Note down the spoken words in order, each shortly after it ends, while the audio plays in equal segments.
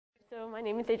So my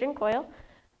name is Adrienne Coyle,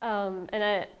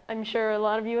 and I'm sure a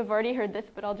lot of you have already heard this,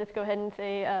 but I'll just go ahead and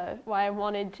say why I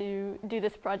wanted to do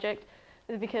this project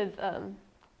is because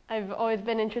I've always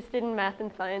been interested in math and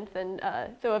science, and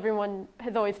so everyone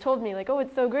has always told me, like, oh,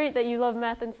 it's so great that you love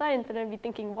math and science, and I'd be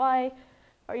thinking, why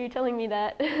are you telling me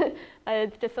that?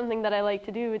 It's just something that I like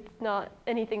to do. It's not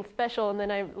anything special, and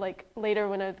then later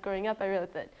when I was growing up, I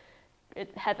realized that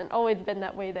it hasn't always been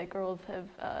that way, that girls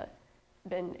have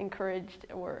been encouraged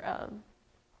or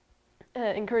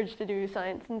encouraged to do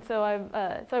science. And so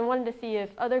I wanted to see if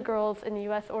other girls in the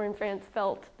US or in France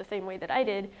felt the same way that I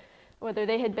did, whether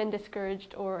they had been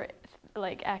discouraged or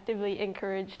like actively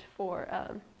encouraged for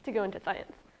to go into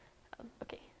science.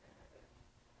 Okay.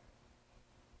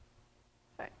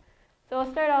 All right. So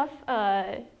I'll start off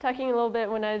talking a little bit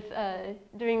when I was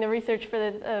doing the research for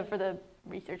the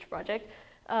research project.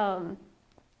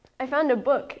 I found a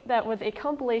book that was a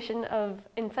compilation of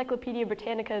Encyclopedia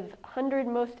Britannica's 100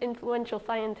 most influential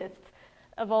scientists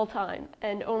of all time,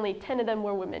 and only 10 of them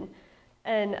were women.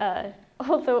 And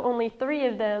also only 3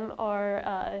 of them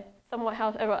are somewhat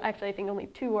well, actually I think only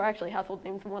 2 are actually household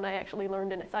names, one I actually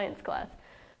learned in a science class.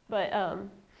 But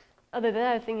other than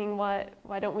that, I was thinking, why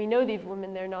don't we know these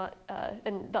women? They're not,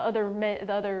 and the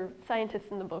other scientists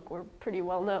in the book were pretty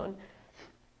well known.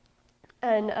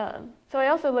 And so I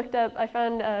also looked up, I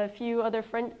found a few other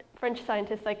French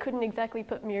scientists. I couldn't exactly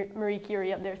put Marie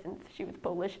Curie up there since she was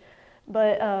Polish,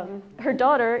 but her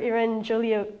daughter, Irène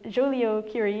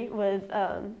Joliot-Curie,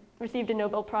 received a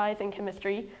Nobel Prize in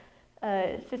chemistry.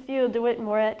 Cécile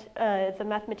DeWitt-Moret is a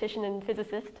mathematician and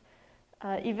physicist.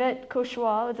 Yvette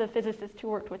Cauchois is a physicist who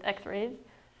worked with X-rays.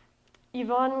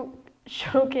 Yvonne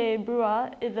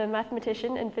Choquet-Bruat is a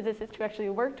mathematician and physicist who actually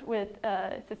worked with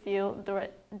Cécile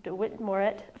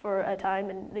DeWitt-Moret for a time,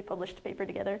 and they published a paper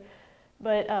together.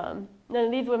 But none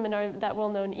of these women are that well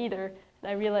known either,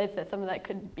 and I realized that some of that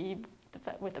could be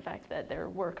with the fact that their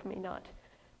work may not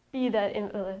be that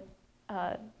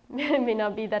may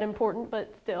not be that important,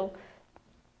 but still.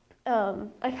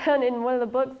 I found in one of the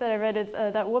books that I read is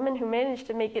that woman who managed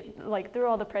to make it through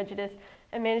all the prejudice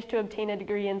and managed to obtain a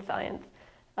degree in science.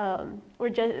 We're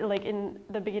just in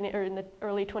the beginning or in the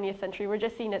early 20th century, we're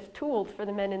just seen as tools for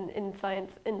the men in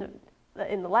science in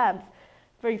the labs.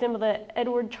 For example,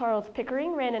 Edward Charles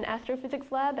Pickering ran an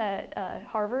astrophysics lab at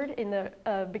Harvard in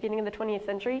the beginning of the 20th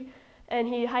century, and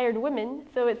he hired women,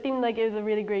 so it seemed like it was a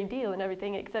really great deal and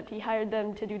everything, except he hired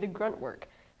them to do the grunt work,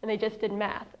 and they just did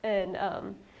math, and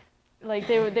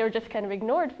they were just kind of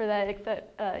ignored for that,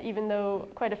 except even though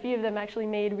quite a few of them actually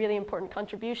made really important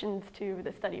contributions to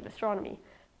the study of astronomy.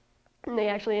 And they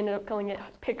actually ended up calling it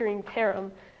Pickering's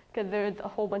harem, because there was a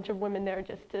whole bunch of women there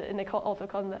and they also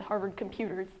called them the Harvard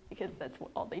computers, because that's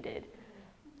all they did.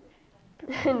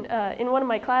 And in one of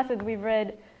my classes, we've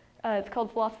read, it's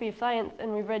called Philosophy of Science,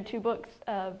 and we've read 2 books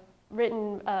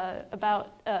written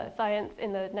about science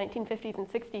in the 1950s and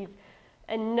 60s,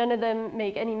 and none of them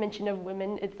make any mention of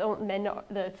women. It's men.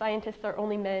 The scientists are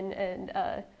only men, and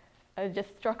I was just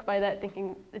struck by that,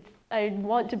 thinking I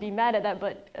want to be mad at that,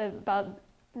 but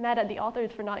mad at the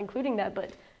authors for not including that,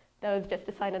 but that was just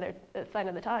a sign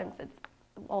of the times. That's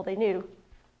all they knew.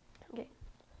 Okay.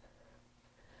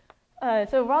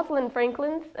 So Rosalind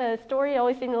Franklin's story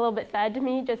always seemed a little bit sad to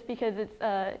me, just because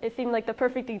it seemed like the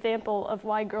perfect example of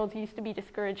why girls used to be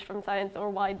discouraged from science, or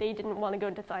why they didn't want to go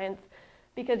into science,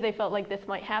 because they felt like this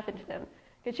might happen to them.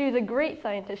 Because she was a great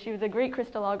scientist, she was a great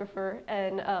crystallographer,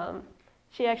 and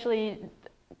she actually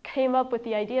came up with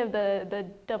the idea of the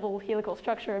double helical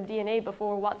structure of DNA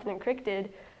before Watson and Crick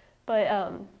did,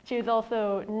 but she was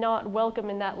also not welcome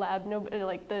in that lab. Nobody,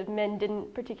 the men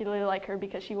didn't particularly like her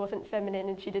because she wasn't feminine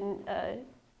and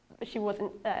she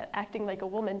wasn't acting like a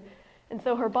woman. And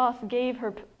so her boss gave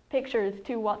her pictures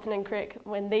to Watson and Crick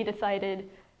when they decided,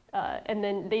 and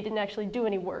then they didn't actually do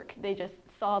any work. They just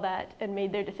saw that and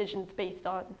made their decisions based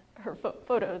on her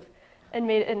photos,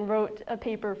 and wrote a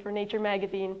paper for Nature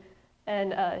magazine.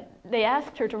 And they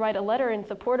asked her to write a letter in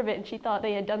support of it, and she thought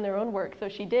they had done their own work, so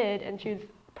she did, and she was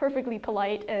perfectly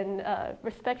polite and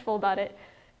respectful about it.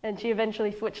 And she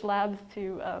eventually switched labs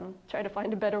to try to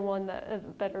find a better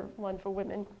one for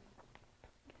women.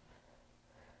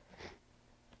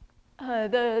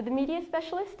 The media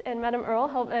specialist and Madame Earle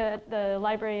helped at the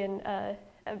library in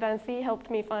Vinci helped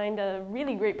me find a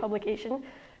really great publication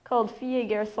called Filles et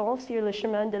Garçons sur le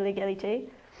chemin de l'égalité.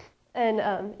 And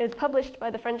it was published by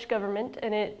the French government,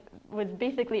 and it was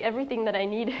basically everything that I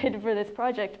needed for this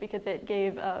project, because it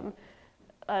gave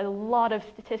a lot of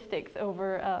statistics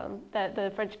over that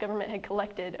the French government had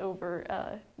collected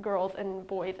over girls and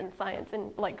boys in science,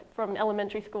 and from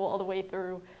elementary school all the way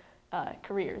through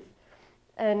careers.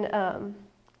 And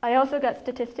I also got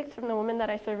statistics from the women that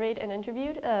I surveyed and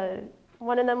interviewed.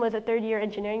 One of them was a third-year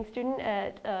engineering student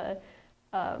at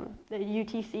the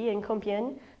UTC in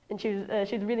Compiègne, and she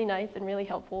was really nice and really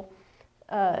helpful.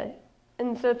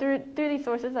 And so through these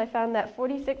sources, I found that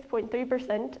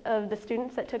 46.3% of the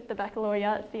students that took the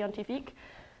baccalaureate scientifique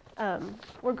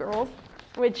were girls,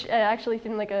 which actually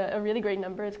seemed like a really great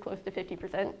number. It's close to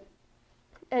 50%.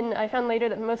 And I found later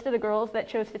that most of the girls that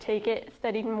chose to take it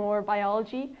studied more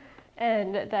biology,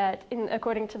 and that,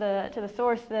 according to the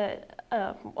source, that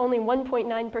only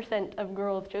 1.9% of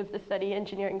girls chose to study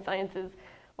engineering sciences,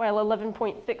 while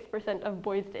 11.6% of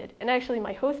boys did. And actually,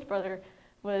 my host brother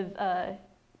was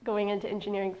going into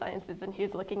engineering sciences, and he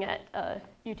was looking at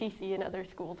UTC and other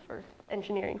schools for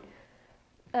engineering.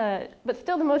 But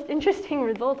still, the most interesting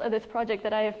result of this project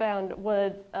that I have found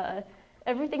was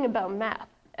everything about math.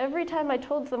 Every time I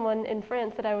told someone in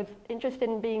France that I was interested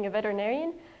in being a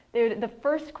veterinarian, the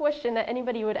first question that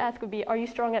anybody would ask would be, "Are you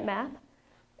strong at math?"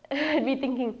 I'd be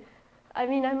thinking, I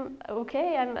mean, I'm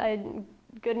okay, I'm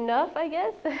good enough, I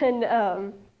guess. And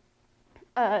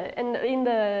in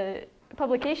the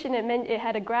publication, it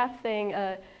had a graph saying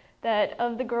that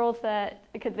of the girls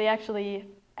because they actually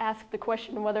asked the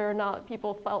question whether or not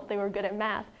people felt they were good at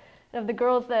math. And of the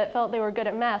girls that felt they were good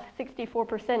at math,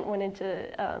 64% went into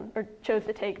or chose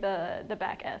to take the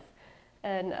bac S.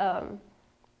 And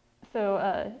so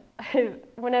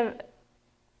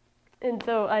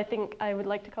I think I would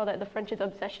like to call that the French's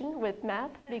obsession with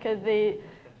math, because they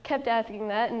kept asking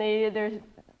that, and they're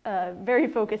very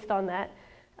focused on that.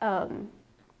 And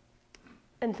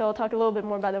so I'll talk a little bit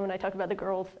more about that when I talk about the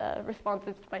girls'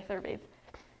 responses to my surveys.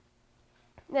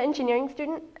 The engineering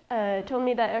student told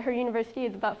me that at her university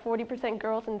is about 40%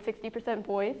 girls and 60%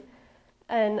 boys.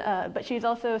 But she's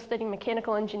also studying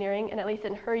mechanical engineering, and at least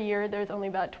in her year, there's only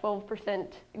about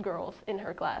 12% girls in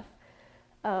her class.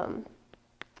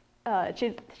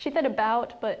 She said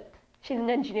about, but she's an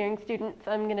engineering student,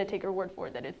 so I'm going to take her word for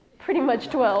it that it's pretty much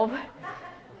 12.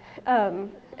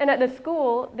 And at the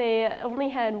school, they only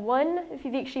had one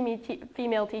physique chimie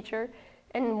female teacher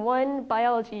and one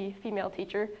biology female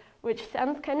teacher, which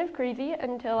sounds kind of crazy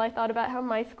until I thought about how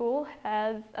my school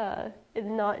is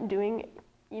not doing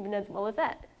even as well as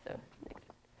that. So,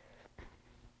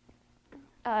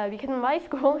 because my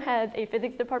school has a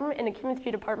physics department and a chemistry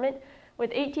department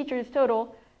with 8 teachers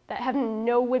total that have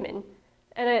no women.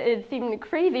 And it seemed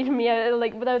crazy to me,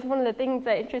 but that was one of the things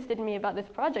that interested me about this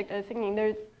project. I was thinking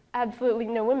there's absolutely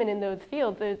no women in those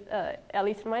fields, at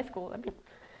least in my school. I mean,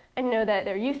 I know that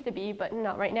there used to be, but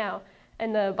not right now.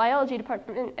 And the biology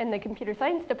department and the computer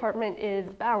science department is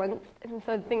balanced. And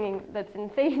so I was thinking that's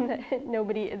insane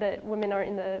that women are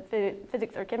in the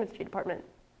physics or chemistry department.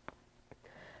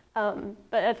 But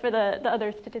as for the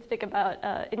other statistic about,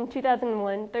 in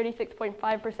 2001,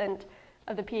 36.5%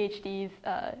 of the PhDs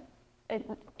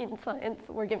in science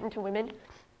were given to women,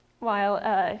 while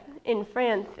in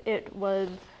France it was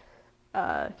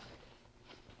about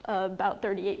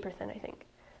 38%, I think.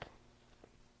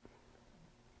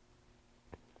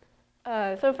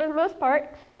 So for the most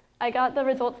part, I got the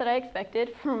results that I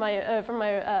expected from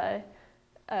my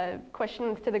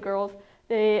questions to the girls.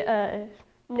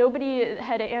 Nobody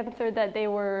had answered that they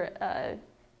were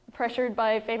pressured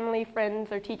by family,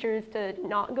 friends, or teachers to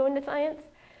not go into science.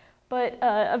 But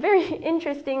a very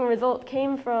interesting result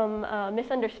came from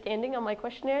misunderstanding on my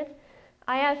questionnaires.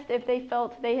 I asked if they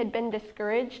felt they had been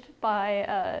discouraged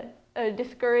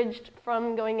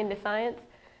from going into science,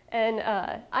 and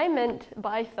I meant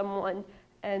by someone,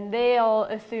 and they all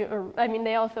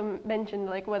they also mentioned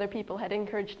whether people had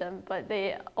encouraged them, but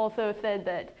they also said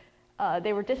that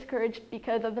they were discouraged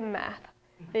because of the math.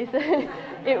 They said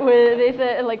they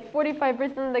said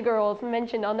 45% of the girls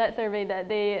mentioned on that survey that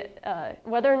they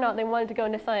whether or not they wanted to go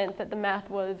into science, that the math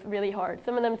was really hard.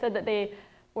 Some of them said that they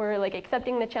were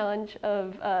accepting the challenge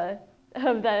of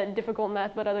that difficult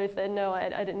math, but others said no,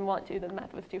 I didn't want to. The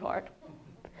math was too hard.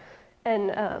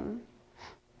 And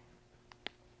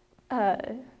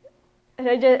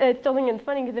I still think it's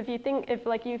funny, because if you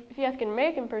ask an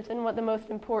American person what the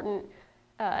most important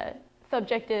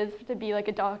subject is to be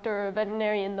a doctor or a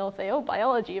veterinarian, they'll say, oh,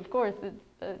 biology, of course, it's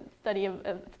the study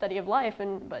of life,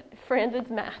 but France, it's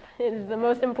math. It is the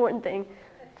most important thing.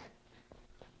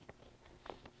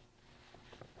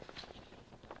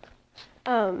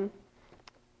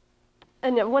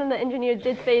 And one of the engineers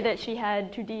did say that she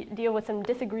had to deal with some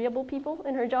disagreeable people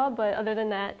in her job, but other than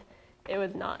that, it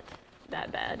was not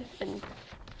that bad. And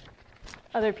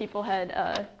other people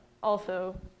had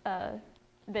also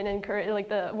been encouraged,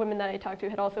 the women that I talked to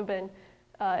had also been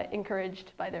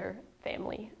encouraged by their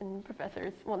family and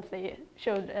professors once they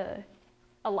showed a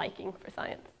liking for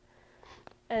science.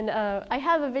 And I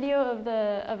have a video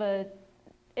of an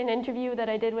interview that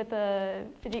I did with a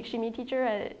physics chimie teacher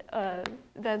at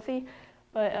Vancy,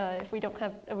 but if we don't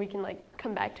have, we can like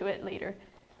come back to it later.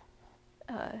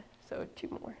 So 2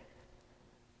 more.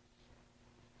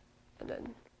 And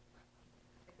then,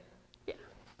 yeah.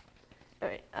 All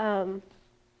right. And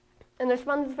the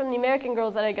responses from the American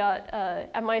girls that I got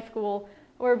at my school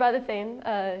were about the same.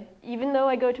 Even though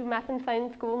I go to math and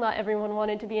science school, not everyone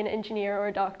wanted to be an engineer or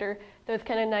a doctor. So it's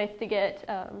kind of nice to get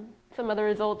some other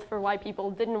results for why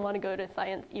people didn't want to go to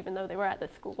science, even though they were at the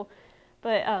school.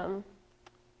 But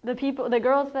the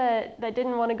girls that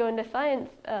didn't want to go into science,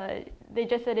 they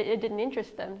just said it didn't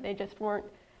interest them. They just weren't,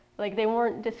 like, they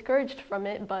weren't discouraged from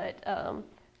it, but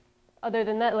other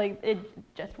than that, like, it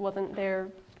just wasn't their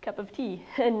cup of tea.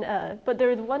 And but there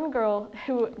was one girl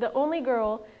the only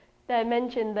girl that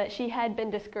mentioned that she had been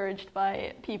discouraged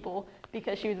by people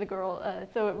because she was a girl.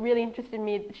 So it really interested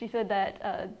me. She said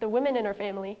that the women in her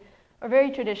family are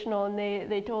very traditional, and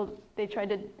they tried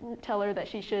to tell her that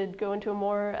she should go into a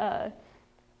more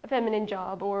feminine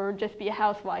job or just be a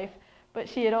housewife. But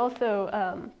she had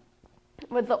also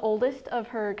was the oldest of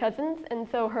her cousins, and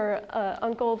so her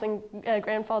uncles and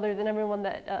grandfathers and everyone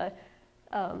that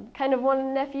kind of wanted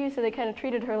a nephew, so they kind of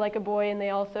treated her like a boy, and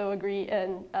they also agree,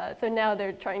 and so now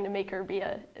they're trying to make her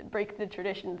break the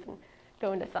traditions and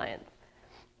go into science.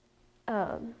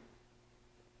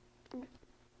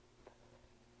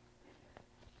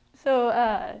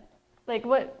 Like,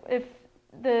 what if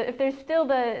there's still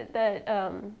the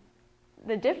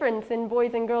difference in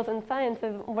boys and girls in science? I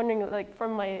was wondering, like,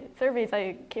 from my surveys,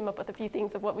 I came up with a few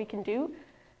things of what we can do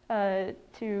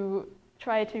to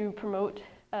try to promote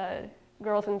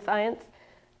girls in science.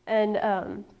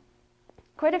 And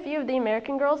quite a few of the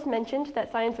American girls mentioned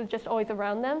that science was just always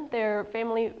around them. Their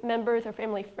family members or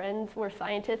family friends were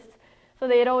scientists, so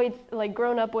they had always like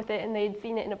grown up with it, and they'd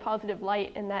seen it in a positive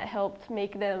light, and that helped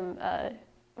make them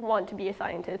want to be a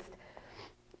scientist.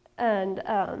 And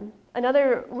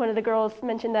another one of the girls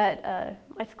mentioned that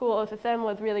my school, OSSM,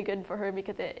 was really good for her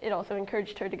because it also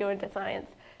encouraged her to go into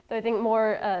science. So I think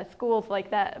more schools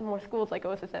like that, more schools like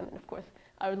OSSM, and of course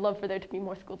I would love for there to be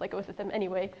more schools like OSSM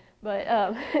anyway, but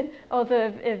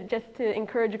also if just to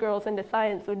encourage girls into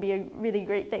science would be a really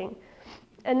great thing.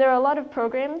 And there are a lot of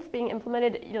programs being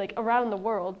implemented like around the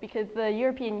world, because the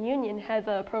European Union has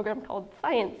a program called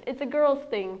Science. It's a girls'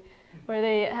 thing where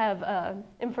they have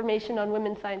information on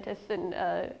women scientists and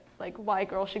like why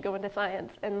girls should go into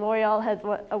science. And L'Oreal has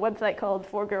a website called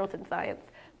For Girls in Science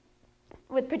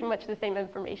with pretty much the same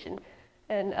information.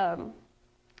 And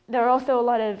there are also a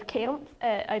lot of camps.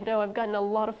 I know I've gotten a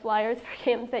lot of flyers for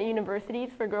camps at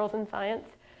universities for girls in science,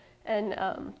 and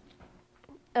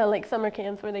like summer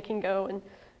camps where they can go, and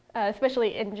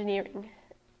especially engineering.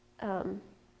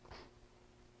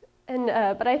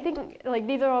 But I think like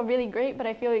these are all really great, but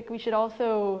I feel like we should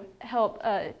also help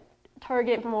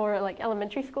target more like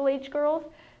elementary school age girls,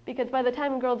 because by the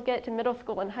time girls get to middle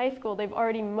school and high school, they've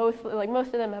already most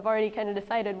of them have already kind of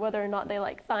decided whether or not they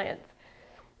like science.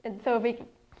 And so if we can,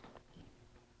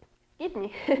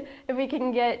 if we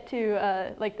can get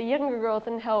to like the younger girls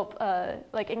and help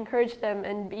like encourage them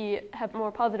and have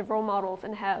more positive role models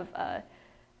and have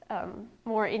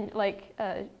more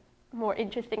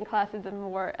interesting classes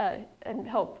and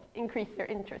help increase their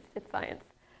interest in science.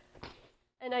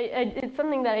 And it's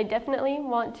something that I definitely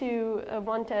want to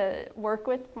work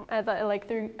with as I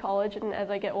through college and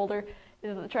as I get older,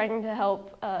 is trying to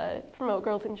help promote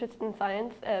girls' interest in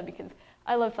science, because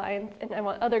I love science, and I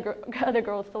want other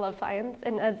girls to love science.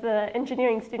 And as the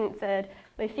engineering student said,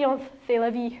 les sciences, c'est la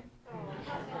vie.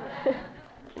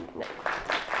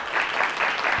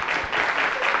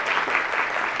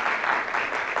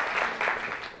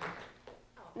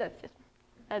 That's just,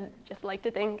 I'd just like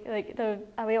to thank the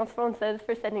Alliance Française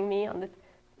for sending me on this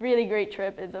really great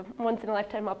trip. It's a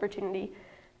once-in-a-lifetime opportunity,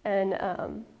 and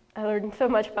I learned so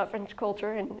much about French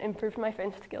culture and improved my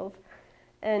French skills.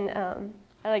 And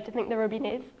I like to thank the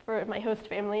Robinets for my host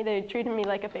family. They treated me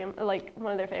like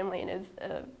one of their family, and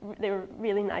they were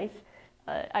really nice.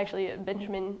 Actually,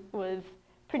 Benjamin was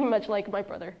pretty much like my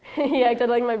brother. He acted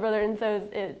like my brother, and so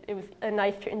it was a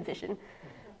nice transition.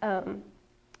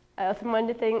 I also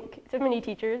wanted to thank so many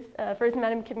teachers. First,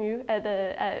 Madame Camus at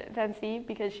Vancy,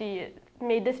 because she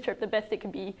made this trip the best it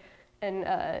could be, and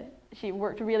she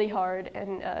worked really hard,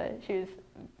 and she was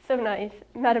so nice.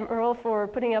 Madame Earl for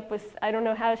putting up with, I don't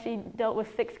know how she dealt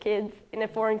with 6 kids in a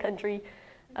foreign country.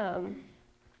 I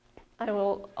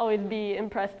will always be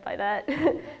impressed by that.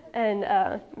 And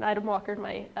Madame Walker,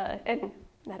 and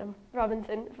Madame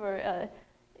Robinson for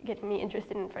getting me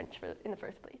interested in French in the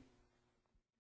first place.